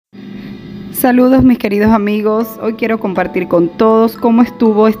Saludos mis queridos amigos, hoy quiero compartir con todos cómo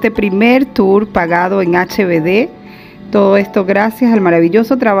estuvo este primer tour pagado en HBD. Todo esto gracias al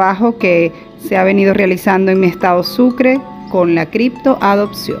maravilloso trabajo que se ha venido realizando en mi estado Sucre con la cripto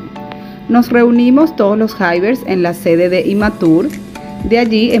adopción. Nos reunimos todos los hivers en la sede de Imatur. De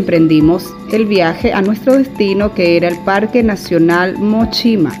allí emprendimos el viaje a nuestro destino, que era el Parque Nacional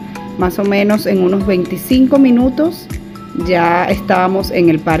Mochima. Más o menos en unos 25 minutos ya estábamos en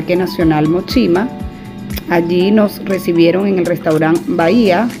el Parque Nacional Mochima. Allí nos recibieron en el restaurante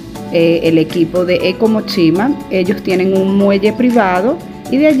Bahía el equipo de Eco Mochima. Ellos tienen un muelle privado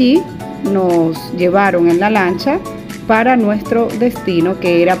y de allí nos llevaron en la lancha para nuestro destino,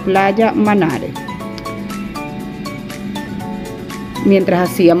 que era Playa Manare. Mientras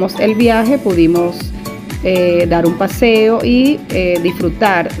hacíamos el viaje pudimos dar un paseo y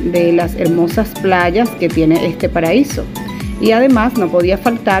disfrutar de las hermosas playas que tiene este paraíso. Y además no podía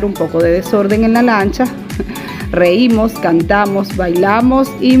faltar un poco de desorden en la lancha. Reímos, cantamos, bailamos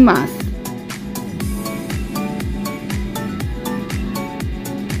y más.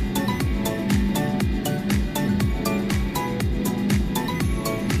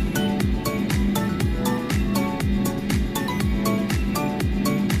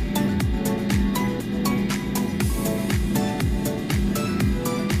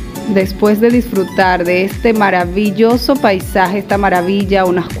 Después de disfrutar de este maravilloso paisaje, esta maravilla,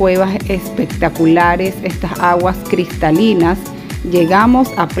 unas cuevas espectaculares, estas aguas cristalinas, llegamos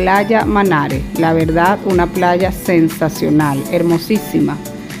a Playa Manare. La verdad, una playa sensacional, hermosísima.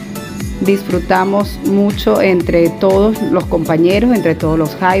 Disfrutamos mucho entre todos los compañeros, entre todos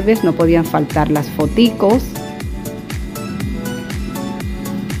los hivers, no podían faltar las foticos.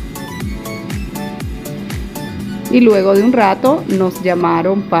 Y luego de un rato nos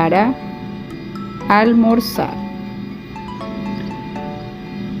llamaron para almorzar.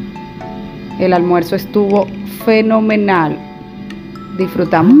 El almuerzo estuvo fenomenal.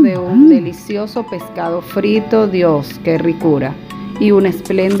 Disfrutamos de un delicioso pescado frito, Dios, qué ricura, y una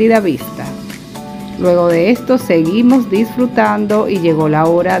espléndida vista. Luego de esto seguimos disfrutando y llegó la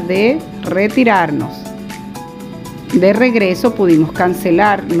hora de retirarnos. De regreso pudimos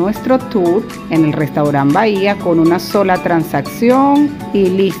cancelar nuestro tour en el restaurante Bahía con una sola transacción y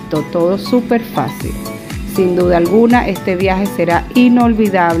listo, todo súper fácil. Sin duda alguna este viaje será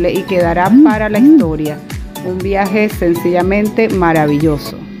inolvidable y quedará para la historia. Un viaje sencillamente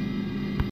maravilloso.